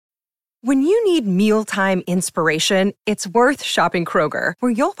When you need mealtime inspiration, it's worth shopping Kroger,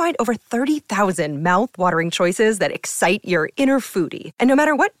 where you'll find over 30,000 mouth-watering choices that excite your inner foodie. And no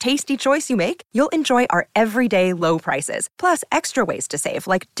matter what tasty choice you make, you'll enjoy our everyday low prices, plus extra ways to save,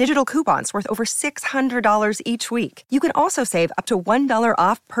 like digital coupons worth over $600 each week. You can also save up to $1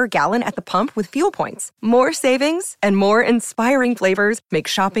 off per gallon at the pump with fuel points. More savings and more inspiring flavors make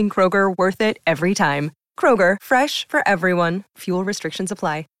shopping Kroger worth it every time. Kroger, fresh for everyone. Fuel restrictions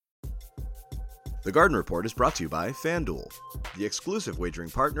apply. The Garden Report is brought to you by FanDuel, the exclusive wagering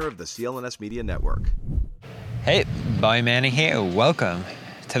partner of the CLNS Media Network. Hey, Bobby Manning here. Welcome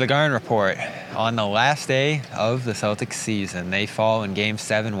to the Garden Report. On the last day of the Celtics season, they fall in Game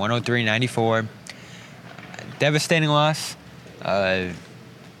 7, 103-94. Devastating loss.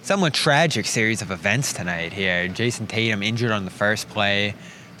 Somewhat tragic series of events tonight here. Jason Tatum injured on the first play,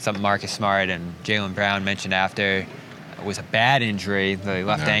 something Marcus Smart and Jaylen Brown mentioned after. It was a bad injury, the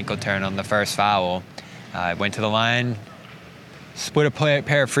left ankle turn on the first foul. Went to the line, split a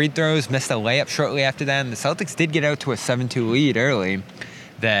pair of free throws, missed a layup shortly after that. And the Celtics did get out to a 7-2 lead early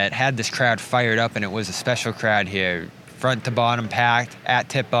that had this crowd fired up, and it was a special crowd here. Front to bottom packed, at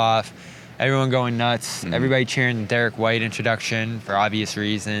tip-off, everyone going nuts. Everybody cheering the Derek White introduction for obvious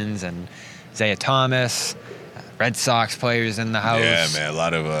reasons, and Isaiah Thomas, Red Sox players in the house. Yeah, man, a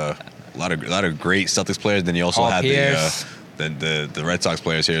lot of great Celtics players. Then you also had the Red Sox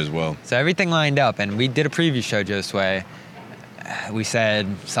players here as well. So everything lined up, and we did a preview show, Josue. We said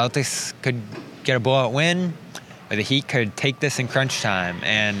Celtics could get a blowout win, or the Heat could take this in crunch time,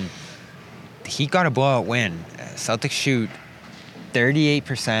 and the Heat got a blowout win. Celtics shoot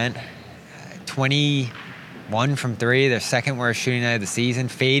 38%, 21 from three, their second worst shooting night of the season,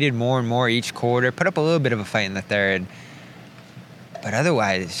 faded more and more each quarter, put up a little bit of a fight in the third. But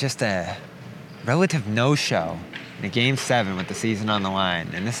otherwise, it's just a relative no-show in a Game 7 with the season on the line.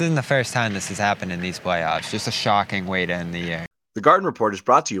 And this isn't the first time this has happened in these playoffs. Just a shocking way to end the year. The Garden Report is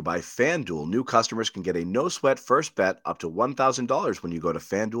brought to you by FanDuel. New customers can get a no-sweat first bet up to $1,000 when you go to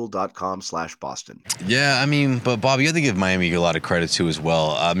FanDuel.com/Boston. Yeah, I mean, but Bob, you have to give Miami a lot of credit too as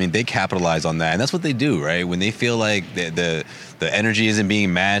well. I mean, they capitalize on that, and that's what they do, right? When they feel like the energy isn't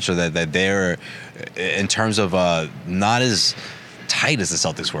being matched, or that they're, in terms of not as tight as the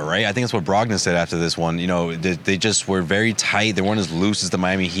Celtics were, right? I think that's what Brogdon said after this one. You know, they just were very tight. They weren't as loose as the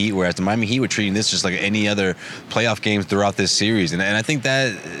Miami Heat, whereas the Miami Heat were treating this just like any other playoff games throughout this series. And I think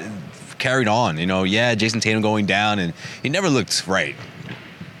that carried on. You know, yeah, Jason Tatum going down, and he never looked right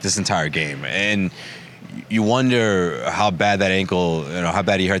this entire game. And you wonder how bad that ankle, how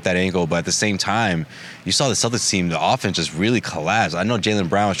bad he hurt that ankle. But at the same time, you saw the Celtics team, the offense just really collapse. I know Jaylen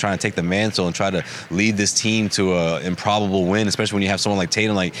Brown was trying to take the mantle and try to lead this team to an improbable win, especially when you have someone like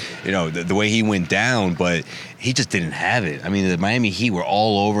Tatum, like, the way he went down, but he just didn't have it. I mean, the Miami Heat were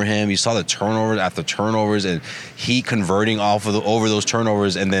all over him. You saw the turnovers after turnovers, and Heat converting over those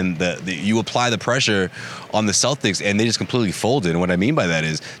turnovers, and then you apply the pressure on the Celtics, and they just completely folded. And what I mean by that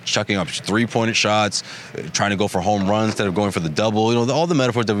is chucking up three-pointed shots, trying to go for home runs instead of going for the double. All the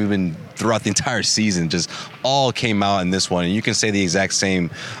metaphors that we've been throughout the entire season just all came out in this one. And you can say the exact same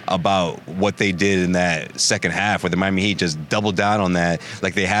about what they did in that second half, where the Miami Heat just doubled down on that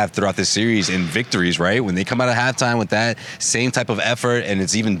like they have throughout this series in victories, right? When they come out of halftime with that same type of effort, and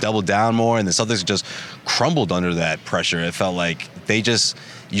it's even doubled down more, and the Celtics just crumbled under that pressure. It felt like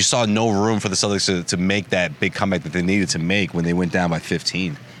you saw no room for the Celtics to make that big comeback that they needed to make when they went down by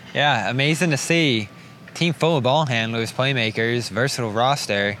 15. Yeah, amazing to see. Team full of ball handlers, playmakers, versatile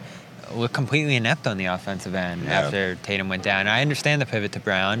roster, look completely inept on the offensive end after Tatum went down. I understand the pivot to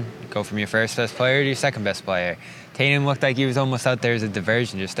Brown, go from your first best player to your second best player. Tatum looked like he was almost out there as a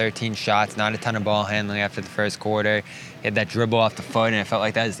diversion, just 13 shots, not a ton of ball handling after the first quarter. He had that dribble off the foot, and it felt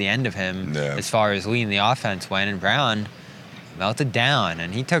like that was the end of him as far as leading the offense went. And Brown melted down,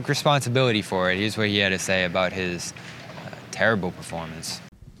 and he took responsibility for it. Here's what he had to say about his terrible performance.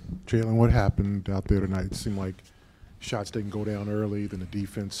 Jaylen, what happened out there tonight? It seemed like shots didn't go down early, then the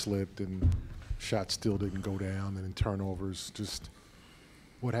defense slipped, and shots still didn't go down, and then turnovers. Just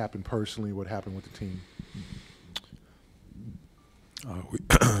what happened personally? What happened with the team?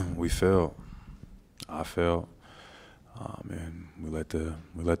 We failed. I failed. And we let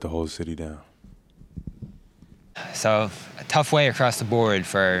the whole city down. So a tough way across the board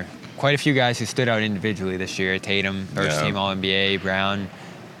for quite a few guys who stood out individually this year. Tatum, first team All-NBA. Brown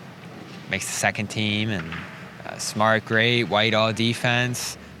makes the second team, and Smart, great. White, all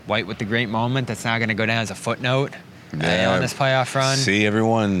defense. White with the great moment that's now going to go down as a footnote on this playoff run. See,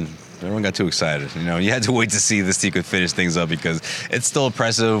 everyone got too excited. You had to wait to see this team could finish things up, because it's still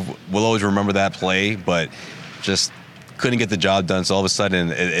impressive. We'll always remember that play, but just couldn't get the job done. So all of a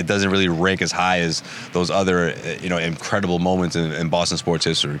sudden, it doesn't really rank as high as those other, incredible moments in Boston sports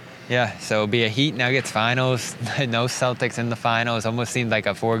history. Yeah, so it'll be a Heat Nuggets finals. No Celtics in the finals. Almost seemed like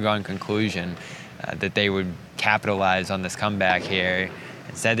a foregone conclusion that they would capitalize on this comeback here.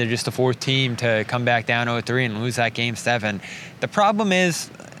 Instead, they're just the fourth team to come back down 0-3 and lose that Game 7. The problem is,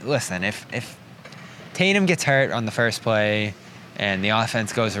 listen, if Tatum gets hurt on the first play and the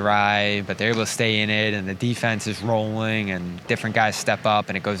offense goes awry, but they're able to stay in it and the defense is rolling and different guys step up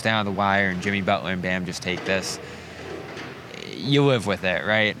and it goes down the wire and Jimmy Butler and Bam just take this, you live with it,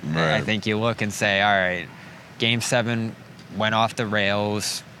 right? I think you look and say, all right, Game 7 went off the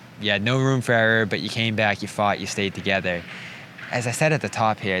rails. You had no room for error, but you came back, you fought, you stayed together. As I said at the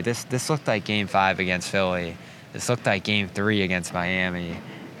top here, this looked like Game 5 against Philly. This looked like Game 3 against Miami.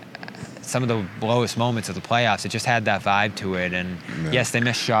 Some of the lowest moments of the playoffs, it just had that vibe to it. And yes, they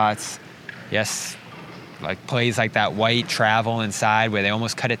missed shots. Yes, like plays like that White travel inside where they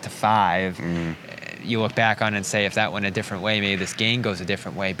almost cut it to 5. You look back on it and say, if that went a different way, maybe this game goes a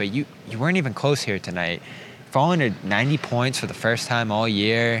different way. But you weren't even close here tonight. Falling to 90 points for the first time all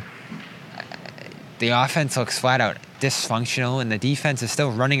year. The offense looks flat out dysfunctional, and the defense is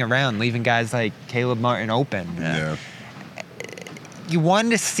still running around, leaving guys like Caleb Martin open. You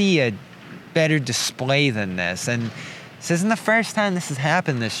wanted to see a better display than this, and this isn't the first time this has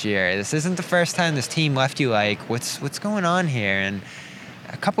happened this year. This isn't the first time this team left you like, what's going on here? And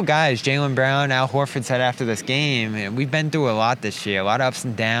a couple guys, Jaylen Brown, Al Horford said after this game, and we've been through a lot this year, a lot of ups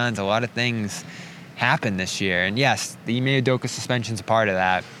and downs, a lot of things happened this year. And yes, the Ime Udoka suspension's a part of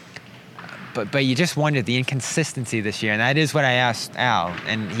that. But you just wondered the inconsistency this year, and that is what I asked Al,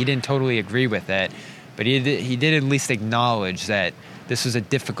 and he didn't totally agree with it, but he did at least acknowledge that this was a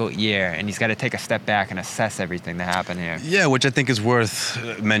difficult year, and he's got to take a step back and assess everything that happened here. Yeah, which I think is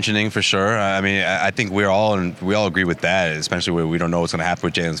worth mentioning for sure. I mean, I think we all agree with that, especially where we don't know what's going to happen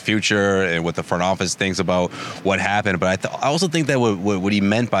with Jalen's future and what the front office thinks about what happened. But I also think that what he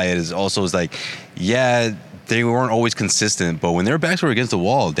meant by it is like, yeah, they weren't always consistent, but when their backs were against the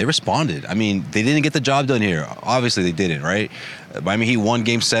wall, they responded. I mean, they didn't get the job done here. Obviously, they didn't, right? Miami Heat won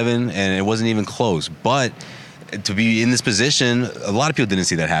Game 7, and it wasn't even close. But to be in this position, a lot of people didn't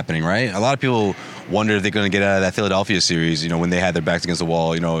see that happening, right? A lot of people wondered if they're going to get out of that Philadelphia series, when they had their backs against the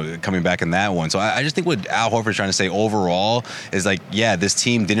wall, coming back in that one. So I just think what Al Horford's trying to say overall is like, yeah, this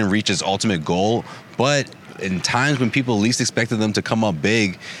team didn't reach its ultimate goal, but in times when people least expected them to come up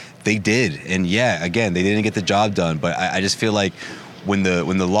big, they did. And yeah, again, they didn't get the job done. But I just feel like when the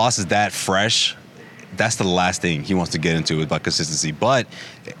loss is that fresh, that's the last thing he wants to get into about consistency. But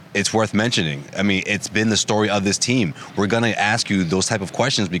it's worth mentioning. I mean, it's been the story of this team. We're going to ask you those type of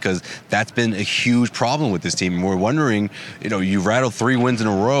questions because that's been a huge problem with this team. And we're wondering, you rattled 3 wins in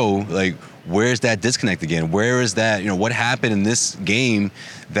a row, like, where's that disconnect again? Where is that, what happened in this game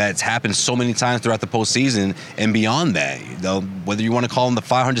that's happened so many times throughout the postseason and beyond that? Whether you want to call them the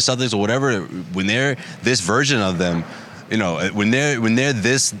 500 Celtics or whatever, when they're this version of them, when they're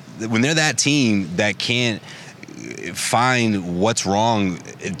that team that can't find what's wrong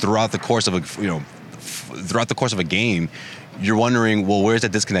throughout the course of a game, you're wondering, well, where's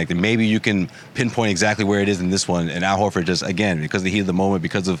that disconnect? And maybe you can pinpoint exactly where it is in this one. And Al Horford just, again, because of the heat of the moment,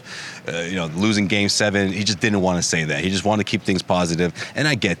 because of losing Game 7, he just didn't want to say that. He just wanted to keep things positive. And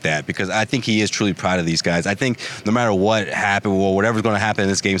I get that because I think he is truly proud of these guys. I think no matter what happened or whatever's going to happen in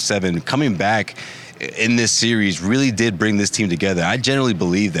this Game 7, coming back in this series really did bring this team together. I generally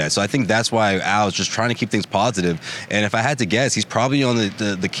believe that. So I think that's why Al is just trying to keep things positive. And if I had to guess, he's probably on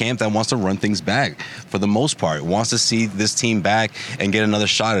the camp that wants to run things back for the most part, wants to see this team back and get another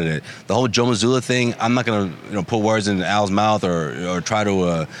shot at it. The whole Joe Mazzulla thing, I'm not going to put words in Al's mouth or try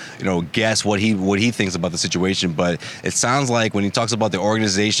to guess what he thinks about the situation, but it sounds like when he talks about the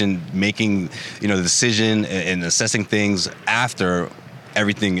organization making the decision and assessing things after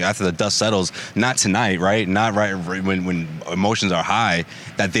the dust settles, not tonight, right? Not right when emotions are high,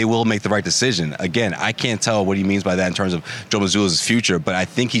 that they will make the right decision. Again, I can't tell what he means by that in terms of Joe Mazzulla's future, but I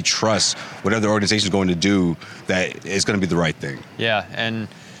think he trusts whatever the organization is going to do, that is going to be the right thing. Yeah, and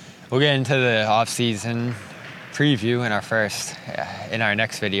we'll get into the offseason preview in our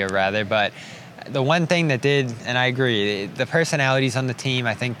next video, rather. But the one thing that did, and I agree, the personalities on the team,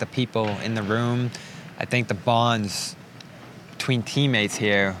 I think the people in the room, I think the bonds between teammates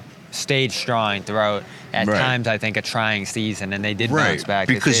here stayed strong throughout, at times, I think, a trying season, and they did bounce back.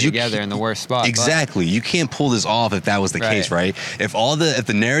 Because they stayed together in the worst spot. Exactly. You can't pull this off if that was the case, right? If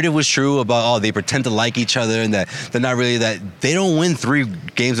the narrative was true about, they pretend to like each other and that they're not really that, they don't win 3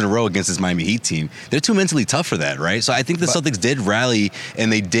 games in a row against this Miami Heat team. They're too mentally tough for that, right? So I think the Celtics did rally,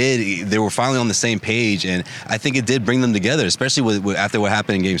 and they were finally on the same page, and I think it did bring them together, especially after what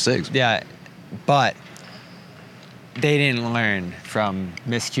happened in Game 6. Yeah, but they didn't learn from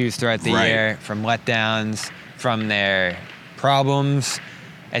miscues throughout the year, from letdowns, from their problems.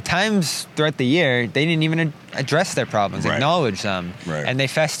 At times throughout the year, they didn't even address their problems, acknowledge them. And they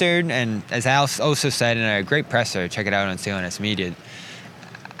festered, and as Al also said in a great presser, check it out on CLNS Media,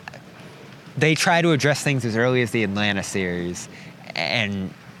 they try to address things as early as the Atlanta series.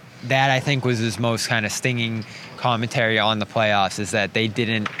 And that, I think, was his most kind of stinging commentary on the playoffs, is that they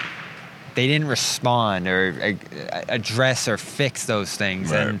didn't respond or address or fix those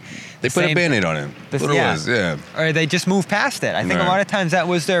things. And they put a Band-Aid on it. That's what it was, Or they just moved past it. I think a lot of times that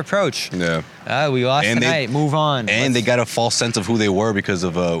was their approach. We lost tonight, move on. And they got a false sense of who they were because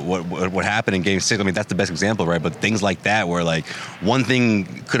of what happened in Game 6. I mean, that's the best example, right? But things like that where, like, one thing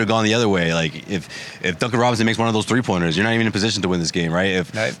could have gone the other way. Like, if Duncan Robinson makes one of those 3-pointers, you're not even in a position to win this game, right?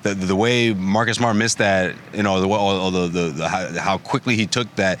 If the way Marcus Smart missed that, how quickly he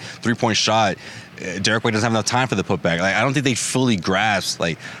took that 3-point shot, Derek White doesn't have enough time for the putback. Like, I don't think they fully grasped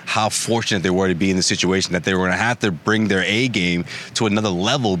like how fortunate they were to be in the situation that they were going to have to bring their A game to another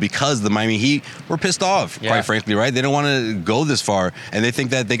level because the Miami Heat were pissed off, quite frankly, right? They don't want to go this far, and they think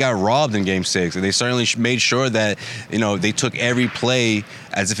that they got robbed in Game 6, and they certainly made sure that they took every play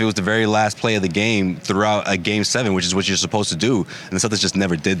as if it was the very last play of the game throughout a Game 7, which is what you're supposed to do. And the Celtics just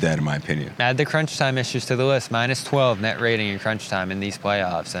never did that, in my opinion. Add the crunch time issues to the list. -12 net rating in crunch time in these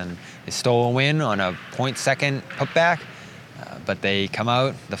playoffs, and they stole a win on a 0.2 putback. But they come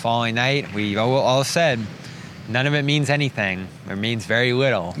out the following night. We all said none of it means anything. It means very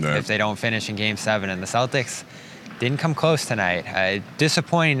little if they don't finish in Game 7. And the Celtics didn't come close tonight. A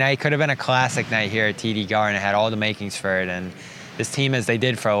disappointing night. Could have been a classic night here at TD Garden. It had all the makings for it. And this team, as they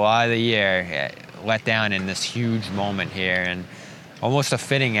did for a lot of the year, let down in this huge moment here. And almost a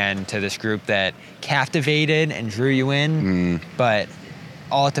fitting end to this group that captivated and drew you in, but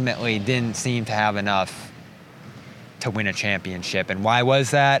ultimately didn't seem to have enough to win a championship. And why was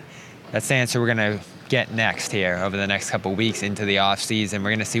that? That's the answer we're going to get next here over the next couple of weeks into the offseason.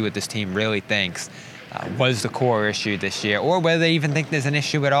 We're going to see what this team really thinks was the core issue this year, or whether they even think there's an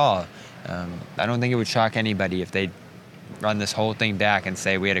issue at all. I don't think it would shock anybody if they run this whole thing back and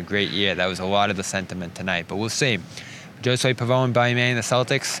say we had a great year. That was a lot of the sentiment tonight, but we'll see. Josue Pavone and Bobby Manning, the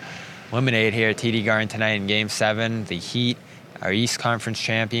Celtics eliminated here at TD Garden tonight in Game 7. The Heat are East Conference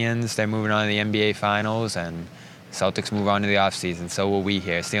champions. They're moving on to the NBA Finals, and Celtics move on to the offseason. So will we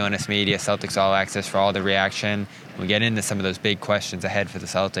here. CLNS Media, Celtics All Access for all the reaction. We'll get into some of those big questions ahead for the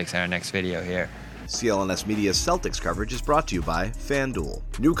Celtics in our next video here. CLNS Media's Celtics coverage is brought to you by FanDuel.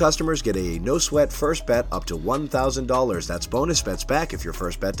 New customers get a no-sweat first bet up to $1,000. That's bonus bets back if your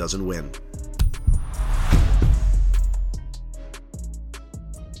first bet doesn't win.